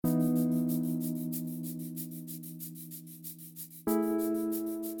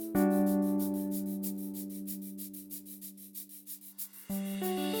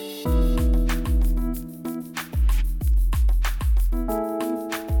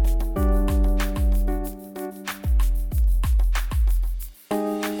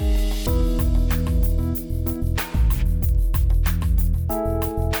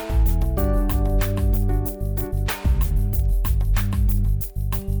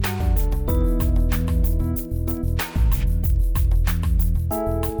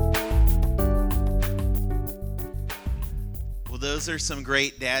Those are some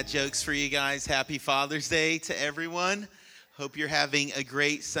great dad jokes for you guys. Happy Father's Day to everyone. Hope you're having a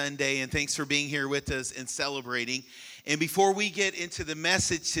great Sunday, and thanks for being here with us and celebrating. And before we get into the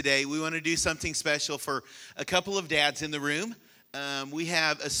message today, we want to do something special for a couple of dads in the room. We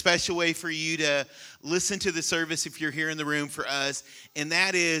have a special way for you to listen to the service if you're here in the room for us, and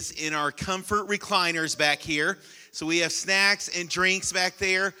that is in our comfort recliners back here. So we have snacks and drinks back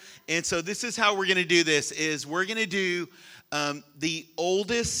there, and so this is how we're going to do this, is we're going to do the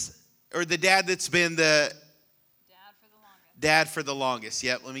oldest, or the dad that's been the dad for the longest.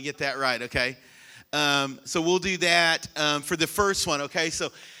 Yep, let me get that right, okay? So we'll do that for the first one, okay? So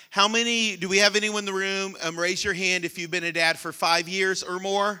how many, do we have anyone in the room? Raise your hand if you've been a dad for 5 years or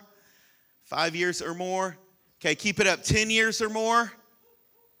more. 5 years or more. Okay, keep it up. 10 years or more.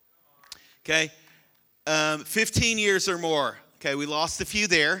 Okay. 15 years or more. Okay, we lost a few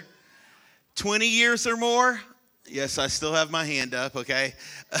there. 20 years or more. Yes, I still have my hand up, okay.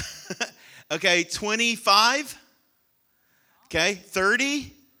 Okay, 25. Okay,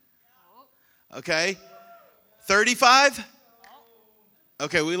 30. Okay, 35.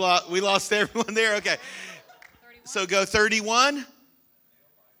 Okay, we lost everyone there. Okay, 31. So go 31. 31,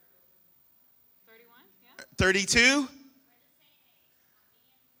 yeah. 32.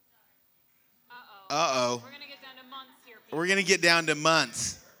 Uh-oh. We're going to get down to months here, people. We're going to get down to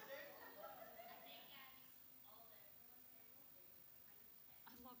months.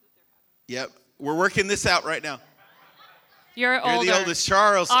 I love that they're having. Yep, we're working this out right now. You're older. You're the oldest,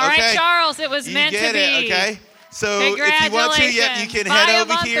 Charles. All okay. right, Charles, it was meant to be. You get it, okay? So if you want to, yep, you can head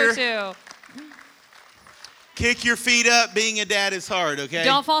over here. Or two. Kick your feet up. Being a dad is hard, okay?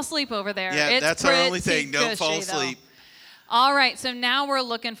 Don't fall asleep over there. Yeah, it's that's our only thing. Don't fall cushy, asleep. Though. All right, so now we're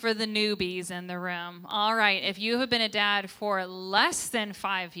looking for the newbies in the room. All right, if you have been a dad for less than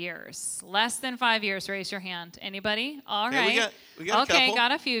 5 years, raise your hand. Anybody? All right. Yeah, we got a couple.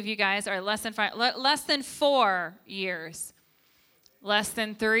 Got a few of you guys. Are less than 4 years. Less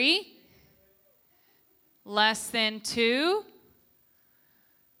than 3? Less than 2?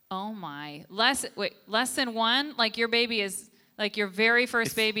 Oh my. Less than 1? Like your very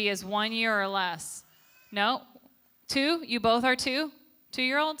first baby is 1 year or less. No? 2? You both are 2?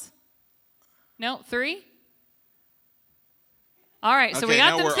 2-year-olds? No? 3? All right, so okay, we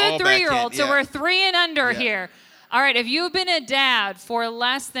got them to 3-year-olds. Yeah. So we're 3 and under here. All right, if you've been a dad for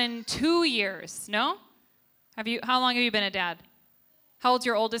less than 2 years, no? How long have you been a dad? How old's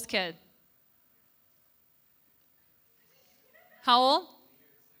your oldest kid? How old?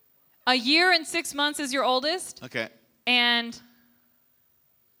 1 year and 6 months is your oldest? Okay. And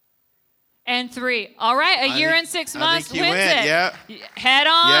 3. All right, a year and 6 months wins it. Yeah. Head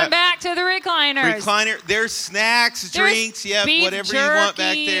on back to the recliners. There's snacks, drinks, beef whatever jerky, you want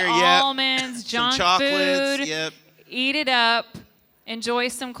back there. Almonds, junk chocolates, food. Yep. Eat it up. Enjoy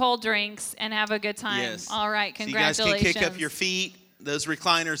some cold drinks and have a good time. Yes. All right, congratulations. So you guys can kick up your feet. Those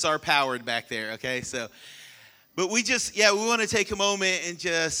recliners are powered back there, okay? So, but we want to take a moment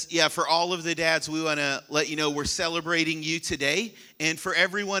and for all of the dads, we want to let you know we're celebrating you today. And for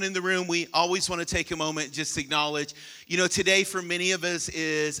everyone in the room, we always want to take a moment and just acknowledge, today for many of us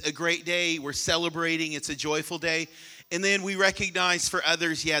is a great day. We're celebrating. It's a joyful day. And then we recognize for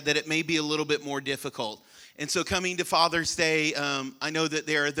others, that it may be a little bit more difficult. And so coming to Father's Day, I know that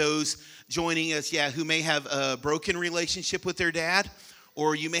there are those joining us, who may have a broken relationship with their dad,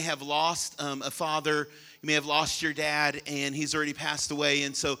 or you may have lost a father. You may have lost your dad, and he's already passed away.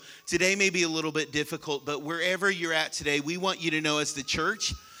 And so today may be a little bit difficult, but wherever you're at today, we want you to know as the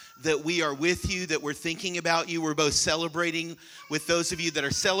church that we are with you, that we're thinking about you. We're both celebrating with those of you that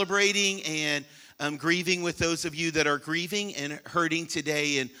are celebrating and grieving with those of you that are grieving and hurting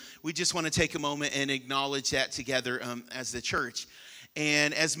today. And we just want to take a moment and acknowledge that together as the church.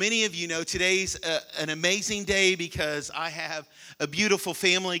 And as many of you know, today's an amazing day because I have a beautiful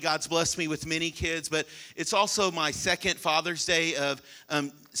family. God's blessed me with many kids, but it's also my second Father's Day of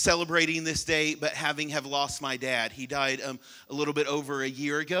celebrating this day, but have lost my dad. He died a little bit over a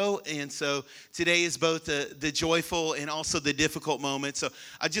year ago, and so today is both the joyful and also the difficult moment. So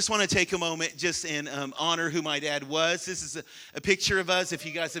I just want to take a moment just and honor who my dad was. This is a picture of us if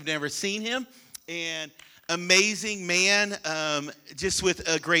you guys have never seen him, and amazing man, just with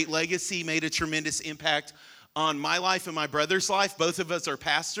a great legacy, made a tremendous impact on my life and my brother's life. Both of us are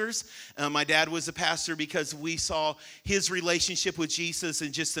pastors. My dad was a pastor because we saw his relationship with Jesus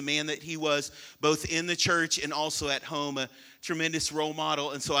and just the man that he was, both in the church and also at home, a tremendous role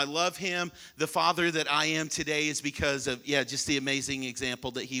model. And so I love him. The father that I am today is because of, just the amazing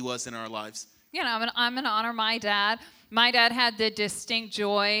example that he was in our lives. I'm going to honor my dad. My dad had the distinct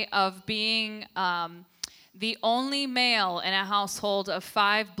joy of being the only male in a household of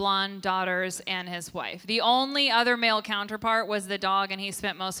 5 blonde daughters and his wife. The only other male counterpart was the dog, and he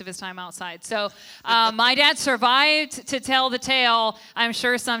spent most of his time outside. So my dad survived to tell the tale. I'm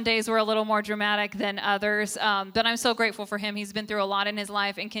sure some days were a little more dramatic than others, but I'm so grateful for him. He's been through a lot in his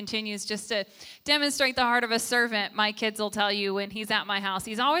life and continues just to demonstrate the heart of a servant. My kids will tell you when he's at my house,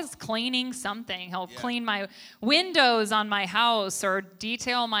 he's always cleaning something. He'll clean my windows on my house or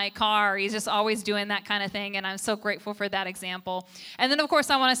detail my car. He's just always doing that kind of thing. And I'm so grateful for that example. And then, of course,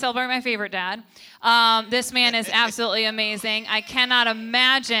 I want to celebrate my favorite dad. This man is absolutely amazing. I cannot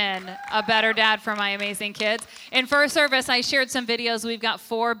imagine a better dad for my amazing kids. In first service, I shared some videos. We've got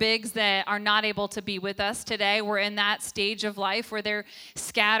 4 bigs that are not able to be with us today. We're in that stage of life where they're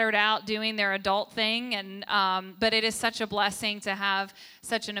scattered out doing their adult thing. And but it is such a blessing to have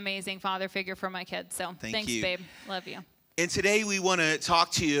such an amazing father figure for my kids. So thanks, babe. Love you. And today we want to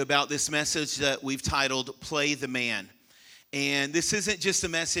talk to you about this message that we've titled Play the Man. And this isn't just a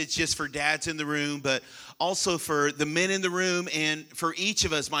message just for dads in the room, but also for the men in the room and for each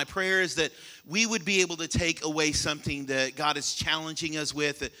of us. My prayer is that we would be able to take away something that God is challenging us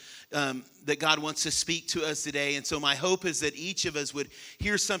with, that God wants to speak to us today. And so my hope is that each of us would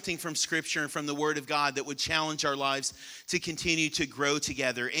hear something from Scripture and from the Word of God that would challenge our lives to continue to grow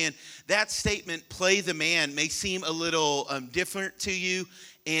together. And that statement, play the man, may seem a little different to you.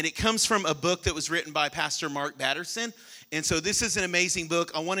 And it comes from a book that was written by Pastor Mark Batterson. And so this is an amazing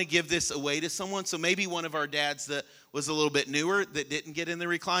book. I want to give this away to someone. So maybe one of our dads that was a little bit newer that didn't get in the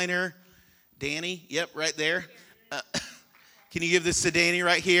recliner. Danny, yep, right there. Can you give this to Danny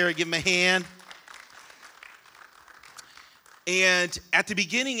right here? Give him a hand. And at the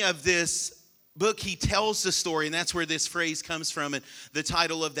beginning of this book, he tells the story, and that's where this phrase comes from, and the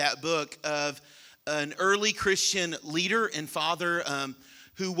title of that book, of an early Christian leader and father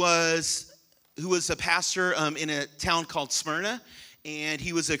who was a pastor in a town called Smyrna. And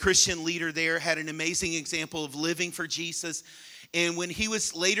he was a Christian leader there, had an amazing example of living for Jesus. And when he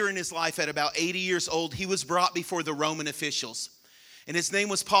was later in his life, at about 80 years old, he was brought before the Roman officials. And his name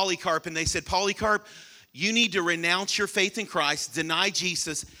was Polycarp. And they said, Polycarp, you need to renounce your faith in Christ, deny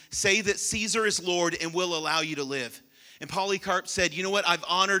Jesus, say that Caesar is Lord, and we'll allow you to live. And Polycarp said, you know what? I've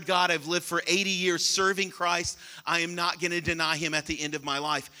honored God. I've lived for 80 years serving Christ. I am not going to deny him at the end of my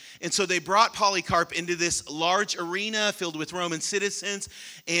life. And so they brought Polycarp into this large arena filled with Roman citizens,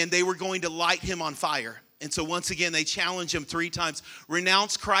 and they were going to light him on fire. And so once again, they challenged him 3 times.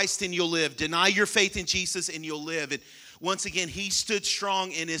 Renounce Christ and you'll live. Deny your faith in Jesus and you'll live. And once again, he stood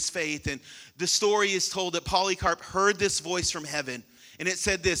strong in his faith. And the story is told that Polycarp heard this voice from heaven. And it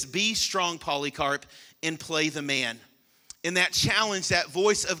said this, be strong, Polycarp, and play the man. And that challenged that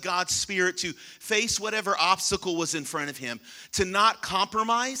voice of God's Spirit to face whatever obstacle was in front of him, to not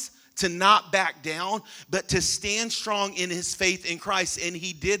compromise, to not back down, but to stand strong in his faith in Christ. And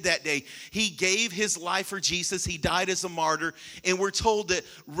he did that day. He gave his life for Jesus. He died as a martyr. And we're told that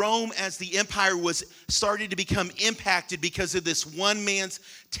Rome, as the empire was started to become impacted because of this one man's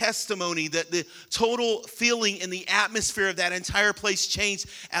testimony, that the total feeling in the atmosphere of that entire place changed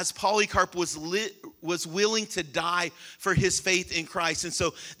as Polycarp was willing to die for his faith in Christ. And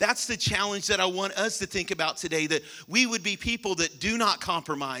so that's the challenge that I want us to think about today, that we would be people that do not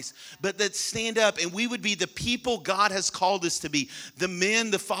compromise, but that stand up, and we would be the people God has called us to be, the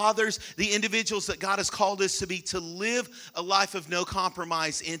men, the fathers, the individuals that God has called us to be, to live a life of no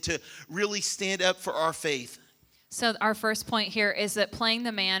compromise and to really stand up for our faith. So our first point here is that playing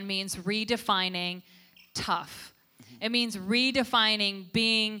the man means redefining tough. It means redefining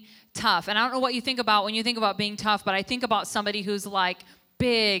being tough. And I don't know what you think about when you think about being tough, but I think about somebody who's like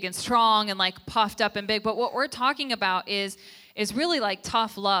big and strong and like puffed up and big. But what we're talking about is really like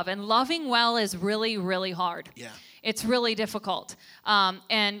tough love. And loving well is really, really hard. Yeah. It's really difficult.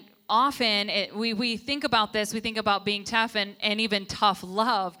 And often we think about this, we think about being tough and even tough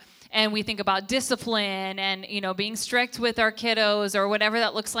love. And we think about discipline and, being strict with our kiddos or whatever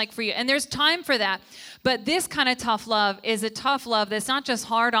that looks like for you. And there's time for that. But this kind of tough love is a tough love that's not just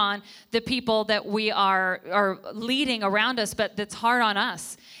hard on the people that we are leading around us, but that's hard on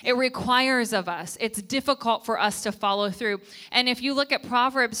us. It requires of us. It's difficult for us to follow through. And if you look at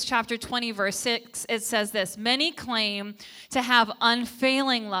Proverbs chapter 20, verse 6, it says this, many claim to have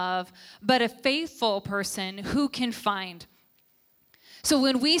unfailing love, but a faithful person who can find? So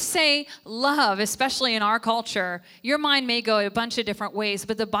when we say love, especially in our culture, your mind may go a bunch of different ways,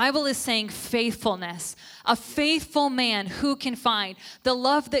 but the Bible is saying faithfulness. A faithful man who can find the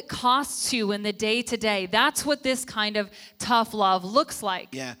love that costs you in the day-to-day. That's what this kind of tough love looks like.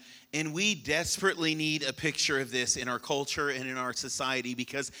 Yeah. And we desperately need a picture of this in our culture and in our society,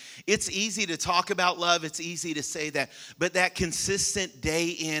 because it's easy to talk about love. It's easy to say that, but that consistent day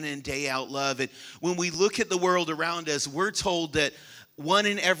in and day out love. And when we look at the world around us, we're told that 1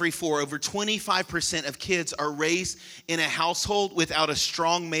 in every 4, over 25% of kids are raised in a household without a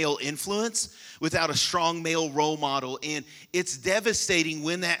strong male influence, without a strong male role model. And it's devastating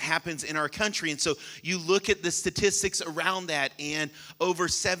when that happens in our country. And so you look at the statistics around that, and over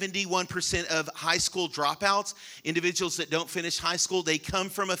 71% of high school dropouts, individuals that don't finish high school, they come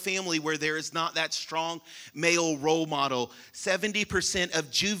from a family where there is not that strong male role model. 70% of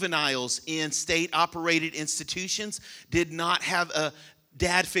juveniles in state-operated institutions did not have a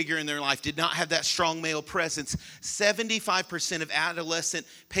dad figure in their life, did not have that strong male presence. 75% of adolescent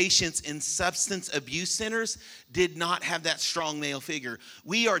patients in substance abuse centers did not have that strong male figure.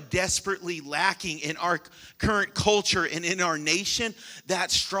 We are desperately lacking in our current culture and in our nation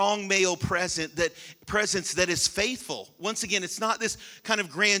that strong male presence that is faithful. Once again, it's not this kind of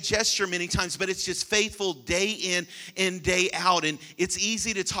grand gesture many times, but it's just faithful day in and day out. And it's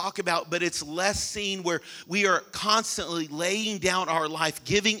easy to talk about, but it's less seen, where we are constantly laying down our life,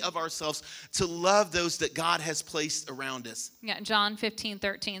 giving of ourselves to love those that God has placed around us. Yeah, John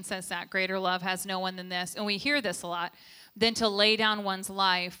 15:13 says that greater love has no one than this. And we hear this a lot, than to lay down one's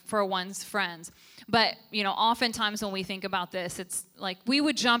life for one's friends. But, oftentimes when we think about this, it's like we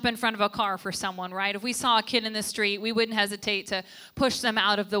would jump in front of a car for someone, right? If we saw a kid in the street, we wouldn't hesitate to push them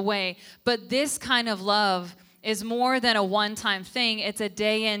out of the way. But this kind of love is more than a one-time thing. It's a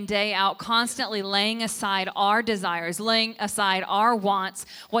day in, day out, constantly laying aside our desires, laying aside our wants,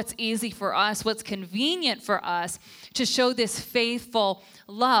 what's easy for us, what's convenient for us, to show this faithful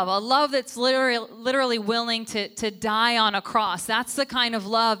love, a love that's literally willing to die on a cross. That's the kind of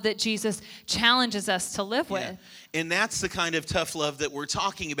love that Jesus challenges us to live with. And that's the kind of tough love that we're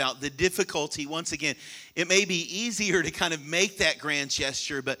talking about. The difficulty, once again, it may be easier to kind of make that grand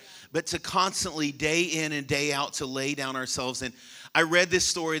gesture, but to constantly day in and day out to lay down ourselves. And I read this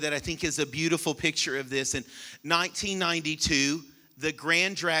story that I think is a beautiful picture of this. In 1992, the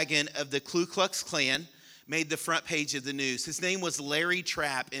Grand Dragon of the Ku Klux Klan made the front page of the news. His name was Larry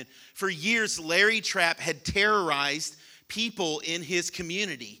Trapp. And for years, Larry Trapp had terrorized people in his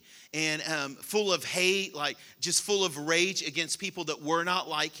community, and full of hate, like just full of rage against people that were not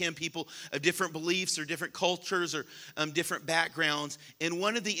like him, people of different beliefs or different cultures or different backgrounds. And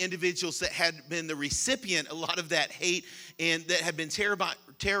one of the individuals that had been the recipient a lot of that hate and that had been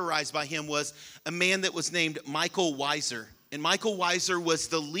terrorized by him was a man that was named Michael Weiser. And Michael Weiser was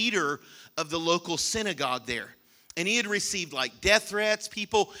the leader of the local synagogue there. And he had received like death threats.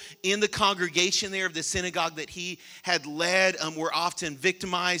 People in the congregation there of the synagogue that he had led were often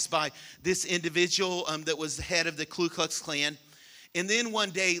victimized by this individual that was the head of the Ku Klux Klan. And then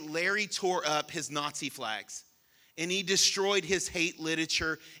one day, Larry tore up his Nazi flags. And he destroyed his hate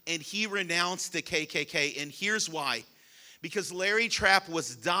literature. And he renounced the KKK. And here's why. Because Larry Trapp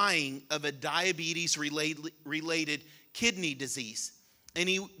was dying of a diabetes-related kidney disease. And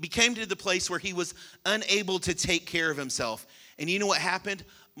he became to the place where he was unable to take care of himself. And you know what happened?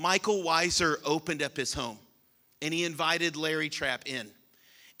 Michael Weiser opened up his home. And he invited Larry Trapp in.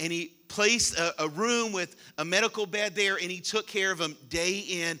 And he placed a room with a medical bed there. And he took care of him day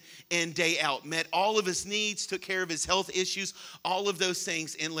in and day out. Met all of his needs, took care of his health issues, all of those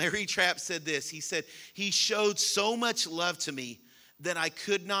things. And Larry Trapp said this. He said, "He showed so much love to me that I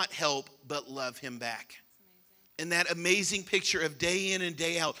could not help but love him back." And that amazing picture of day in and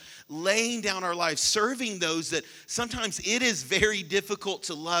day out, laying down our lives, serving those that sometimes it is very difficult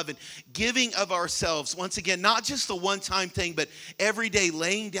to love, and giving of ourselves. Once again, not just a one-time thing, but every day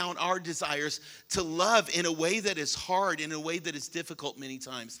laying down our desires to love in a way that is hard, in a way that is difficult many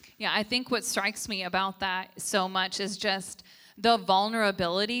times. Yeah, I think what strikes me about that so much is just the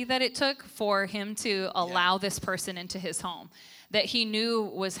vulnerability that it took for him to allow this person into his home that he knew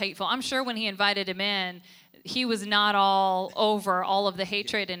was hateful. I'm sure when he invited him in, he was not all over all of the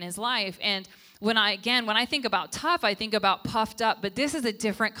hatred in his life. And when I think about tough, I think about puffed up, but this is a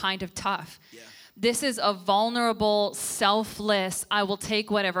different kind of tough. Yeah. This is a vulnerable, selfless, I will take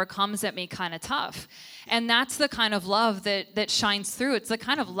whatever comes at me kind of tough. And that's the kind of love that shines through. It's the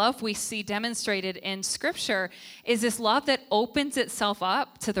kind of love we see demonstrated in Scripture, is this love that opens itself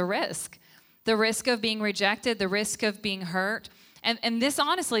up to the risk of being rejected, the risk of being hurt. And this,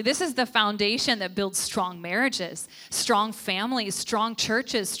 honestly, this is the foundation that builds strong marriages, strong families, strong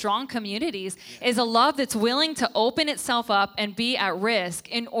churches, strong communities, is a love that's willing to open itself up and be at risk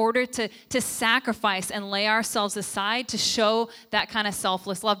in order to sacrifice and lay ourselves aside to show that kind of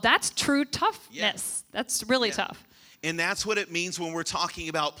selfless love. That's true toughness. That's really tough. And that's what it means when we're talking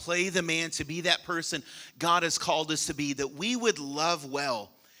about play the man, to be that person God has called us to be, that we would love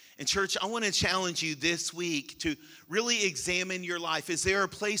well. And church, I want to challenge you this week to really examine your life. Is there a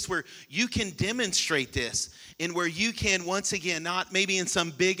place where you can demonstrate this, and where you can, once again, not maybe in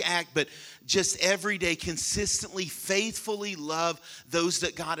some big act, but just every day consistently, faithfully love those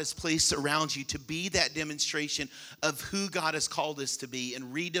that God has placed around you, to be that demonstration of who God has called us to be,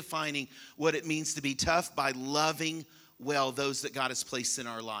 and redefining what it means to be tough by loving well those that God has placed in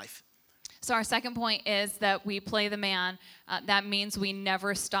our life. So our second point is that we play the man. That means we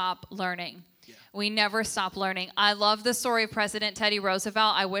never stop learning. Yeah. We never stop learning. I love the story of President Teddy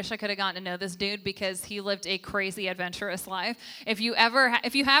Roosevelt. I wish I could have gotten to know this dude because he lived a crazy, adventurous life. If you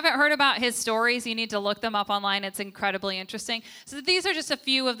haven't heard about his stories, you need to look them up online. It's incredibly interesting. So these are just a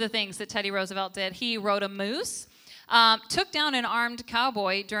few of the things that Teddy Roosevelt did. He rode a moose. Took down an armed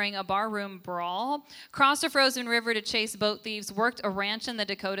cowboy during a barroom brawl, crossed a frozen river to chase boat thieves, worked a ranch in the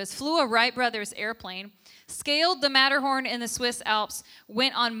Dakotas, flew a Wright brothers airplane, scaled the Matterhorn in the Swiss Alps,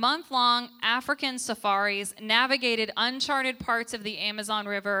 went on month-long African safaris, navigated uncharted parts of the Amazon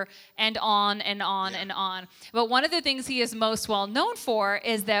River, and on and on and on. But one of the things he is most well known for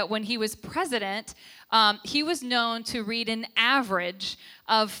is that when he was president, he was known to read an average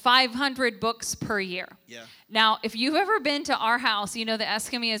of 500 books per year. Yeah. Now, if you've ever been to our house, you know the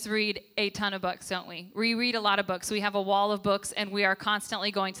Eskimias read a ton of books, don't we? We read a lot of books. We have a wall of books, and we are constantly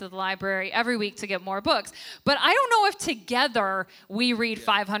going to the library every week to get more books. But I don't know if together we read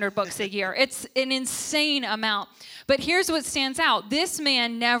 500 books a year. It's an insane amount. But here's what stands out. This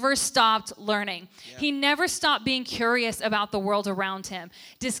man never stopped learning. Yeah. He never stopped being curious about the world around him,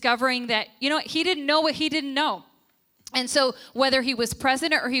 discovering that, he didn't know what he didn't know. And so whether he was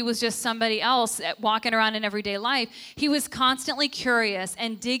president or he was just somebody else walking around in everyday life, he was constantly curious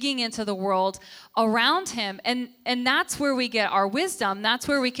and digging into the world around him. And that's where we get our wisdom. That's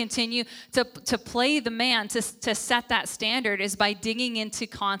where we continue to play the man, to set that standard, is by digging into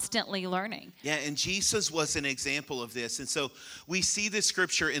constantly learning. Yeah, and Jesus was an example of this. And so we see this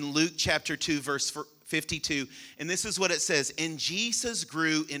scripture in Luke chapter 2, verse 52. And this is what it says. And Jesus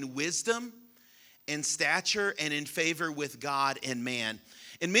grew in wisdom, in stature, and in favor with God and man.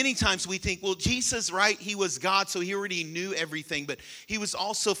 And many times we think, well, Jesus, right, he was God, so he already knew everything, but he was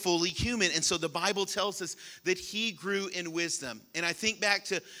also fully human. And so the Bible tells us that he grew in wisdom. And I think back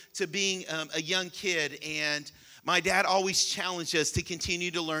to being a young kid, and my dad always challenged us to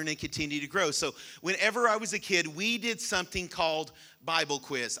continue to learn and continue to grow. So whenever I was a kid, we did something called Bible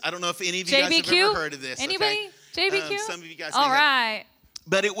quiz. I don't know if any of you guys have ever heard of this. Anybody? Okay? JBQ? Some of you guys. All right.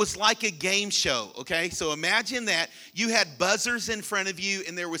 But it was like a game show, okay? So imagine that you had buzzers in front of you,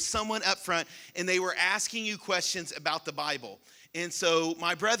 and there was someone up front, and they were asking you questions about the Bible. And so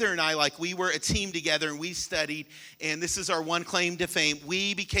my brother and I, we were a team together, and we studied, and this is our one claim to fame.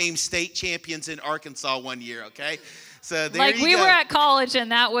 We became state champions in Arkansas one year, okay? So there you go. We were at college,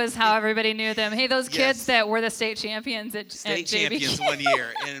 and that was how everybody knew them. Hey, those kids that were the state champions at State champions one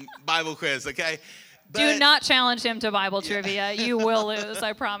year in Bible quiz, okay? Do not challenge him to Bible trivia. You will lose,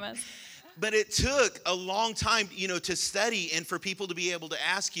 I promise. But it took a long time, to study and for people to be able to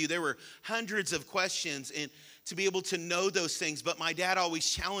ask you. There were hundreds of questions and to be able to know those things. But my dad always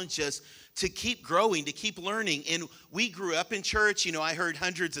challenged us to keep growing, to keep learning. And we grew up in church. I heard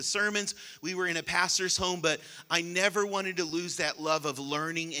hundreds of sermons. We were in a pastor's home, but I never wanted to lose that love of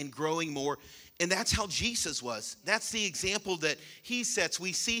learning and growing more. And that's how Jesus was. That's the example that he sets.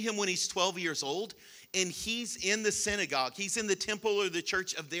 We see him when he's 12 years old. And he's in the synagogue. He's in the temple or the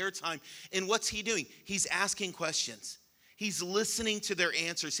church of their time. And what's he doing? He's asking questions. He's listening to their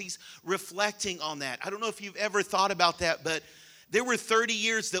answers. He's reflecting on that. I don't know if you've ever thought about that, but there were 30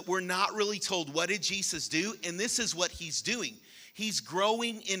 years that we're not really told, what did Jesus do? And this is what he's doing. He's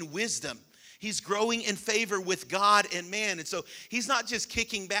growing in wisdom. He's growing in favor with God and man. And so he's not just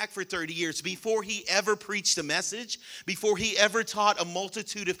kicking back for 30 years. Before he ever preached a message, before he ever taught a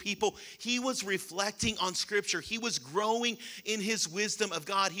multitude of people, he was reflecting on Scripture. He was growing in his wisdom of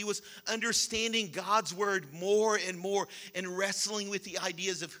God. He was understanding God's word more and more and wrestling with the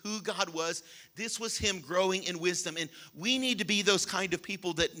ideas of who God was. This was him growing in wisdom. And we need to be those kind of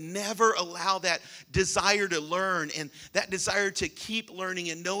people that never allow that desire to learn and that desire to keep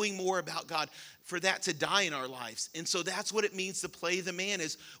learning and knowing more about God for that to die in our lives. And so that's what it means to play the man,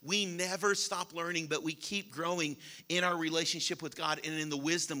 is we never stop learning, but we keep growing in our relationship with God and in the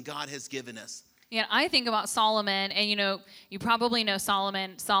wisdom God has given us. Yeah, I think about Solomon, and you probably know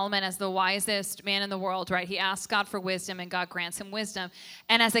Solomon as the wisest man in the world, right? He asks God for wisdom, and God grants him wisdom.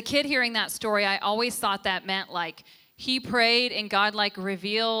 And as a kid hearing that story, I always thought that meant like he prayed and God like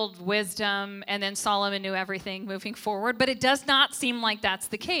revealed wisdom, and then Solomon knew everything moving forward. But it does not seem like that's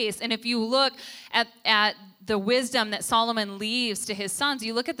the case. And if you look at the wisdom that Solomon leaves to his sons,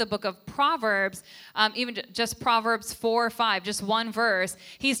 you look at the book of Proverbs, even just Proverbs 4 or 5, just one verse.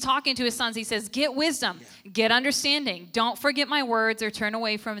 He's talking to his sons. He says, get wisdom, get understanding. Don't forget my words or turn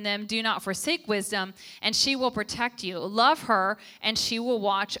away from them. Do not forsake wisdom, and she will protect you. Love her, and she will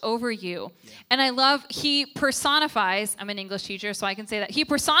watch over you. Yeah. And I love, he personifies, I'm an English teacher, so I can say that. He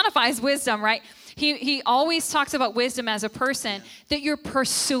personifies wisdom, right? He always talks about wisdom as a person that you're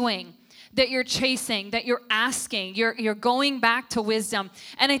pursuing, that you're chasing, that you're asking, you're going back to wisdom.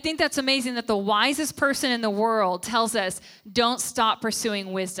 And I think that's amazing that the wisest person in the world tells us, don't stop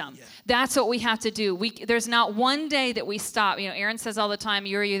pursuing wisdom. Yeah. That's what we have to do. There's not one day that we stop. Aaron says all the time,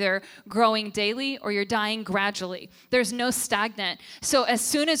 you're either growing daily or you're dying gradually. There's no stagnant. So as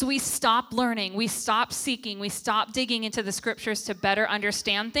soon as we stop learning, we stop seeking, we stop digging into the scriptures to better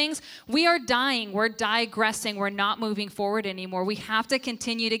understand things, we are dying, we're digressing, we're not moving forward anymore. We have to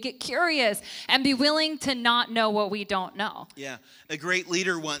continue to get curious and be willing to not know what we don't know. Yeah. A great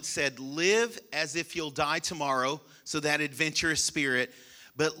leader once said, live as if you'll die tomorrow, so that adventurous spirit,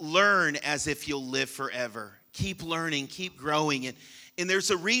 but learn as if you'll live forever. Keep learning, keep growing. And there's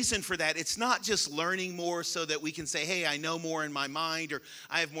a reason for that. It's not just learning more so that we can say, hey, I know more in my mind, or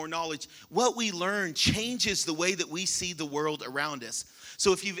I have more knowledge. What we learn changes the way that we see the world around us.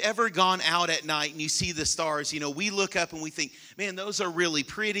 So if you've ever gone out at night and you see the stars, we look up and we think, man, those are really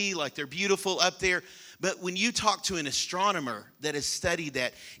pretty, like they're beautiful up there. But when you talk to an astronomer that has studied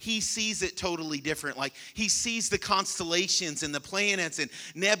that, he sees it totally different. Like he sees the constellations and the planets and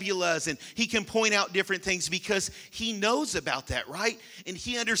nebulas, and he can point out different things because he knows about that, right? And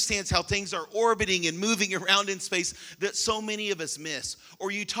he understands how things are orbiting and moving around in space that so many of us miss.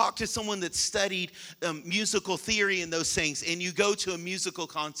 Or you talk to someone that studied musical theory and those things, and you go to a musical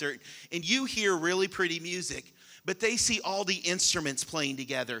concert and you hear really pretty music, but they see all the instruments playing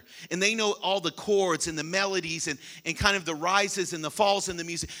together, and they know all the chords and the melodies and kind of the rises and the falls in the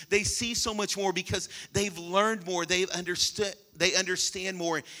music. They see so much more because they've learned more, they understand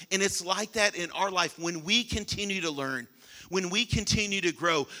more. And it's like that in our life. When we continue to learn, when we continue to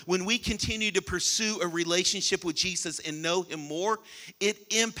grow, when we continue to pursue a relationship with Jesus and know him more,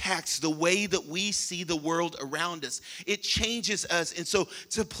 it impacts the way that we see the world around us. It changes us. And so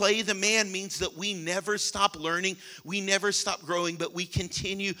to play the man means that we never stop learning, we never stop growing, but we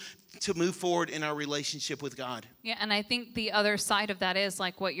continue to move forward in our relationship with God. Yeah, and I think the other side of that is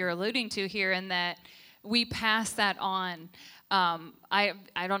like what you're alluding to here, in that we pass that on. I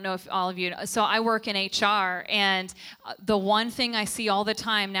don't know if all of you know. So I work in HR, and the one thing I see all the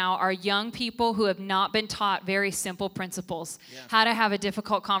time now are young people who have not been taught very simple principles. Yeah. How to have a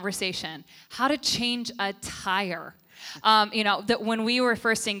difficult conversation, how to change a tire. That when we were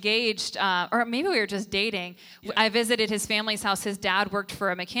first engaged, or maybe we were just dating, I visited his family's house. His dad worked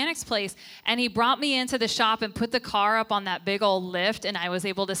for a mechanic's place, and he brought me into the shop and put the car up on that big old lift, and I was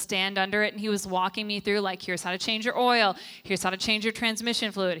able to stand under it, and he was walking me through, like, here's how to change your oil, here's how to change your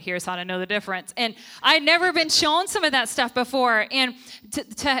transmission fluid, here's how to know the difference. And I'd never been shown some of that stuff before, and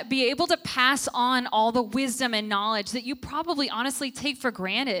to be able to pass on all the wisdom and knowledge that you probably honestly take for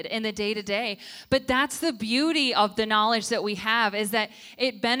granted in the day-to-day, but that's the beauty of the knowledge that we have, is that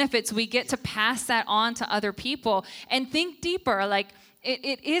it benefits. We get to pass that on to other people and think deeper. Like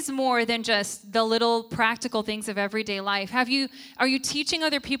it is more than just the little practical things of everyday life. Are you teaching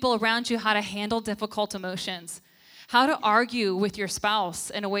other people around you how to handle difficult emotions? How to argue with your spouse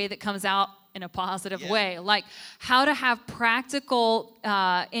in a way that comes out in a positive way, like how to have practical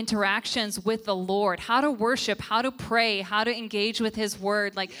interactions with the Lord, how to worship, how to pray, how to engage with his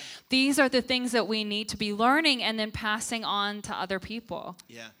word. Like these are the things that we need to be learning and then passing on to other people.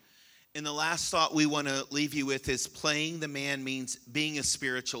 Yeah. And the last thought we want to leave you with is playing the man means being a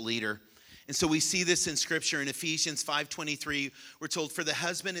spiritual leader. And so we see this in Scripture in Ephesians 5:23. We're told, for the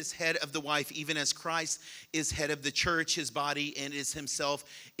husband is head of the wife, even as Christ is head of the church, his body, and is himself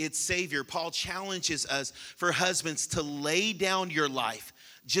its Savior. Paul challenges us for husbands to lay down your life,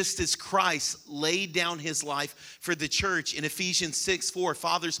 just as Christ laid down his life for the church. In Ephesians 6:4,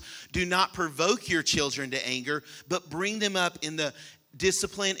 fathers, do not provoke your children to anger, but bring them up in the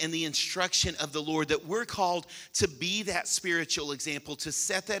discipline and the instruction of the Lord, that we're called to be that spiritual example, to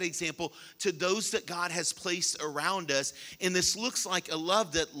set that example to those that God has placed around us. And this looks like a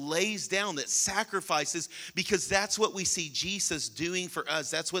love that lays down, that sacrifices, because that's what we see Jesus doing for us.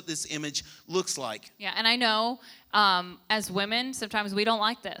 That's what this image looks like. Yeah, and I know as women, sometimes we don't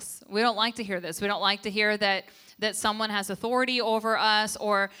like this. We don't like to hear this. We don't like to hear that someone has authority over us,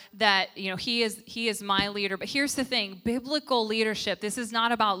 or that, he is my leader. But here's the thing, biblical leadership, this is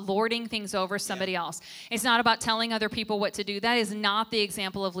not about lording things over somebody else. It's not about telling other people what to do. That is not the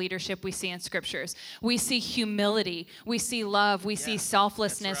example of leadership we see in scriptures. We see humility, we see love, we see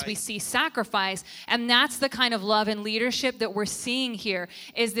selflessness, we see sacrifice, and that's the kind of love and leadership that we're seeing here,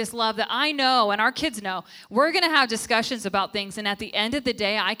 is this love that I know and our kids know. We're going to have discussions about things, and at the end of the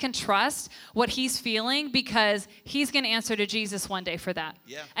day, I can trust what he's feeling, because he's going to answer to Jesus one day for that.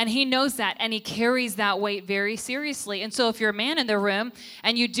 Yeah. And he knows that, and he carries that weight very seriously. And so if you're a man in the room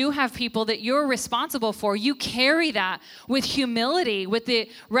and you do have people that you're responsible for, you carry that with humility, with the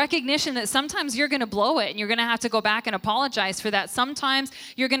recognition that sometimes you're going to blow it and you're going to have to go back and apologize for that. Sometimes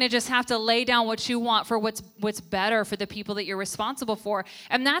you're going to just have to lay down what you want for what's better for the people that you're responsible for.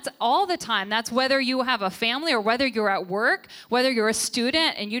 And that's all the time. That's whether you have a family or whether you're at work, whether you're a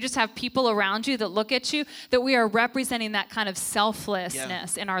student and you just have people around you that look at you, that we are representing that kind of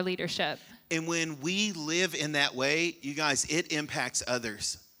selflessness in our leadership. And when we live in that way, you guys, it impacts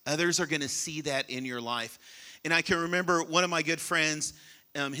others. Others are going to see that in your life. And I can remember one of my good friends,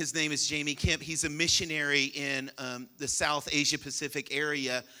 his name is Jamie Kemp. He's a missionary in the South Asia Pacific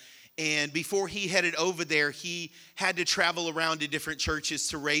area. And before he headed over there, he had to travel around to different churches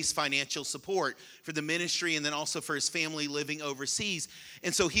to raise financial support for the ministry and then also for his family living overseas.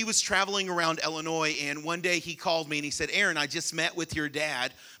 And so he was traveling around Illinois, and one day he called me and he said, Aaron, I just met with your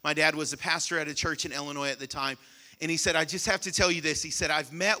dad. My dad was a pastor at a church in Illinois at the time. And he said, I just have to tell you this. He said,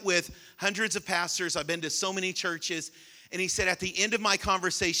 I've met with hundreds of pastors. I've been to so many churches. And he said, at the end of my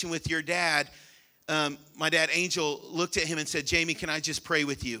conversation with your dad, my dad, Angel, looked at him and said, Jamie, can I just pray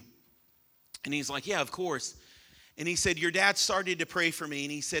with you? And he's like, yeah, of course. And he said, your dad started to pray for me.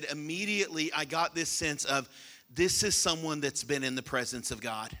 And he said, immediately I got this sense of, this is someone that's been in the presence of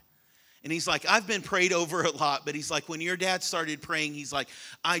God. And he's like, I've been prayed over a lot. But he's like, when your dad started praying, he's like,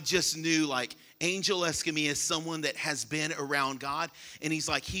 I just knew like Angel Escamilla is someone that has been around God. And he's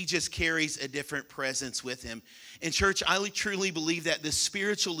like, he just carries a different presence with him. And church, I truly believe that the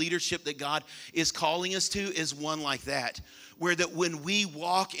spiritual leadership that God is calling us to is one like that. Where that when we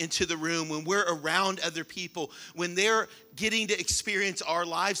walk into the room, when we're around other people, when they're getting to experience our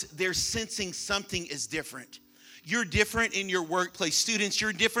lives, they're sensing something is different. You're different in your workplace. Students,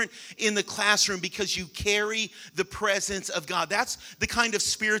 you're different in the classroom because you carry the presence of God. That's the kind of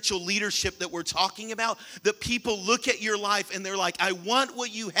spiritual leadership that we're talking about, that people look at your life and they're like, I want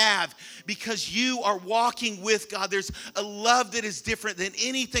what you have because you are walking with God. There's a love that is different than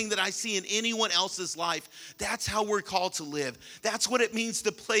anything that I see in anyone else's life. That's how we're called to live. That's what it means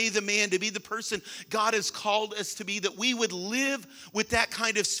to play the man, to be the person God has called us to be, that we would live with that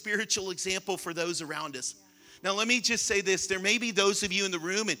kind of spiritual example for those around us. Now, let me just say this. There may be those of you in the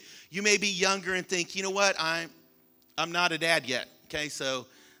room, and you may be younger and think, you know what, I'm not a dad yet, okay? So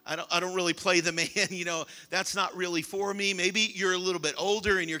I don't really play the man, that's not really for me. Maybe you're a little bit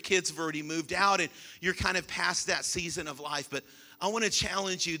older and your kids have already moved out and you're kind of past that season of life. But I want to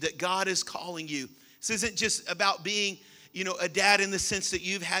challenge you that God is calling you. This isn't just about being, a dad in the sense that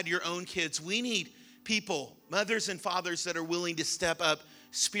you've had your own kids. We need people, mothers and fathers, that are willing to step up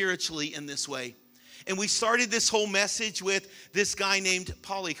spiritually in this way. And we started this whole message with this guy named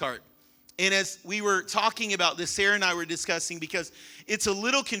Polycarp. And as we were talking about this, Sarah and I were discussing, because it's a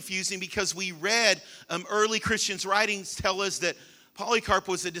little confusing, because we read early Christians' writings tell us that Polycarp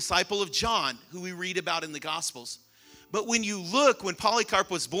was a disciple of John, who we read about in the Gospels. But when you look, when Polycarp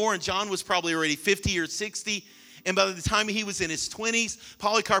was born, John was probably already 50 or 60. And by the time he was in his 20s,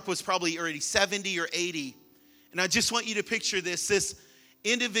 Polycarp was probably already 70 or 80. And I just want you to picture this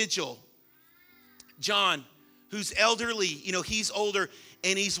individual, John, who's elderly, he's older,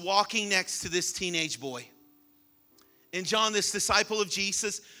 and he's walking next to this teenage boy. And John, this disciple of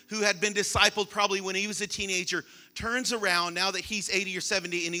Jesus, who had been discipled probably when he was a teenager, turns around now that he's 80 or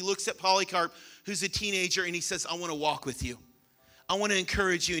 70, and he looks at Polycarp, who's a teenager, and he says, I want to walk with you. I want to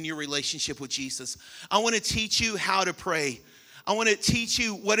encourage you in your relationship with Jesus. I want to teach you how to pray. I want to teach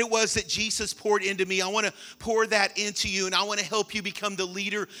you what it was that Jesus poured into me. I want to pour that into you, and I want to help you become the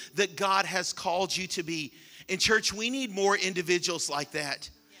leader that God has called you to be. In church, we need more individuals like that.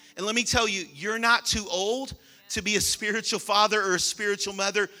 And let me tell you, you're not too old to be a spiritual father or a spiritual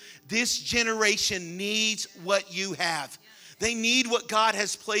mother. This generation needs what you have. They need what God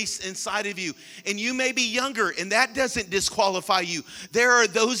has placed inside of you. And you may be younger, and that doesn't disqualify you. There are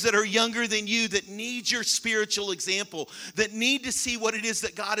those that are younger than you that need your spiritual example, that need to see what it is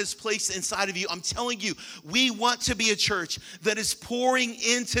that God has placed inside of you. I'm telling you, we want to be a church that is pouring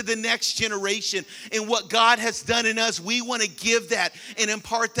into the next generation. And what God has done in us, we want to give that and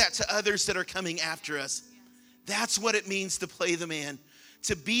impart that to others that are coming after us. That's what it means to play the man.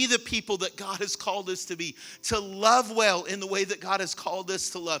 To be the people that God has called us to be, to love well in the way that God has called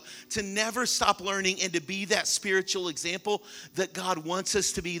us to love, to never stop learning, and to be that spiritual example that God wants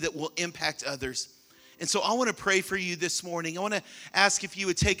us to be that will impact others. And so I want to pray for you this morning. I want to ask if you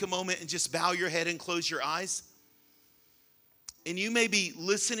would take a moment and just bow your head and close your eyes. And you may be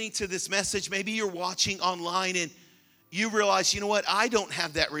listening to this message, maybe you're watching online and you realize, you know what, I don't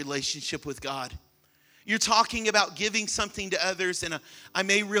have that relationship with God. You're talking about giving something to others, and I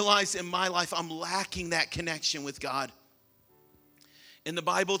may realize in my life I'm lacking that connection with God. And the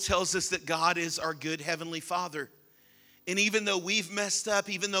Bible tells us that God is our good heavenly Father. And even though we've messed up,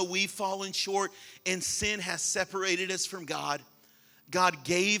 even though we've fallen short, and sin has separated us from God, God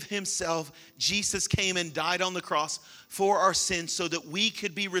gave himself. Jesus came and died on the cross for our sins so that we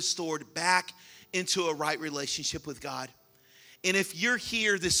could be restored back into a right relationship with God. And if you're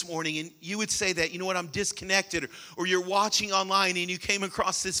here this morning and you would say that, you know what, I'm disconnected, or you're watching online and you came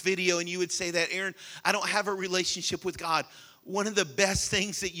across this video and you would say that, Aaron, I don't have a relationship with God. One of the best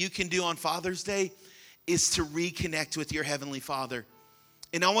things that you can do on Father's Day is to reconnect with your Heavenly Father.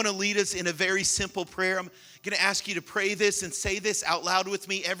 And I want to lead us in a very simple prayer. I'm going to ask you to pray this and say this out loud with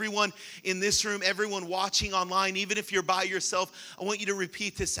me. Everyone in this room, everyone watching online, even if you're by yourself, I want you to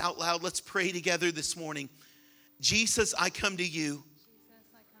repeat this out loud. Let's pray together this morning. Jesus, I come to you.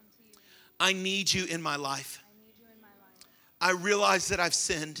 I need you in my life. I realize that I've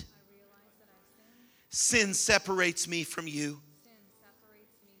sinned. Sin separates me from you.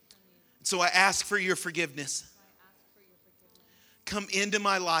 So I ask for your forgiveness. Come into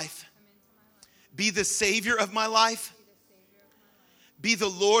my life. Be the Savior of my life. Be the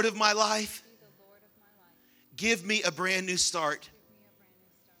Lord of my life. Give me a brand new start.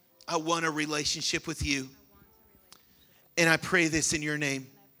 I want a relationship with you. And I pray this in your name.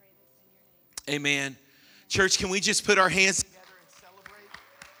 Amen. Church, can we just put our hands together and celebrate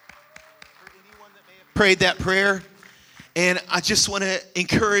for anyone that may have prayed that prayer? And I just want to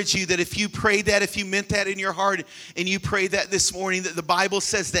encourage you that if you prayed that, if you meant that in your heart, and you prayed that this morning, that the Bible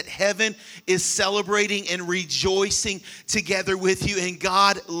says that heaven is celebrating and rejoicing together with you, and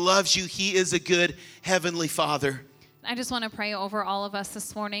God loves you. He is a good heavenly Father. I just want to pray over all of us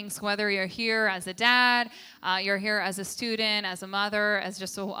this morning. So whether you're here as a dad, you're here as a student, as a mother, as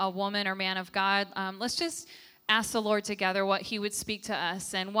just a woman or man of God, let's just ask the Lord together what he would speak to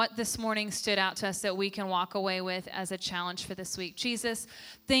us and what this morning stood out to us that we can walk away with as a challenge for this week. Jesus,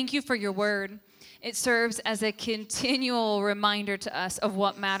 thank you for your word. It serves as a continual reminder to us of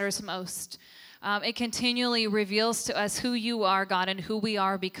what matters most. It continually reveals to us who you are, God, and who we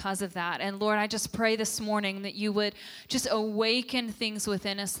are because of that. And Lord, I just pray this morning that you would just awaken things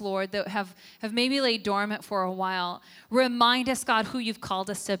within us, Lord, that have maybe laid dormant for a while. Remind us, God, who you've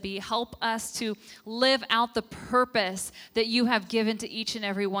called us to be. Help us to live out the purpose that you have given to each and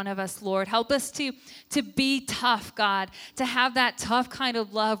every one of us, Lord. Help us to be tough, God, to have that tough kind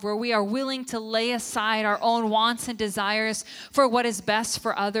of love where we are willing to lay aside our own wants and desires for what is best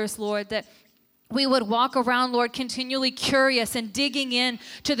for others, Lord, that we would walk around, Lord, continually curious and digging in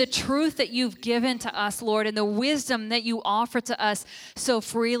to the truth that you've given to us, Lord, and the wisdom that you offer to us so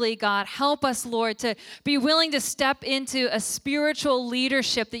freely, God. Help us, Lord, to be willing to step into a spiritual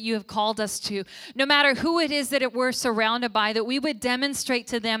leadership that you have called us to. No matter who it is that we're surrounded by, that we would demonstrate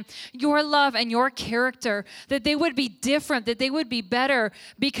to them your love and your character, that they would be different, that they would be better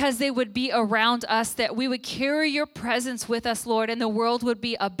because they would be around us, that we would carry your presence with us, Lord, and the world would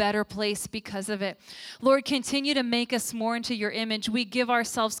be a better place because of it. Lord, continue to make us more into your image. We give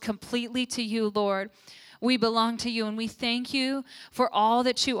ourselves completely to you, Lord. We belong to you, and we thank you for all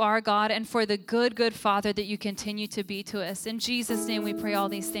that you are, God, and for the good, good Father that you continue to be to us. In Jesus' name we pray all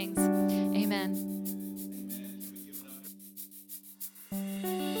these things. Amen.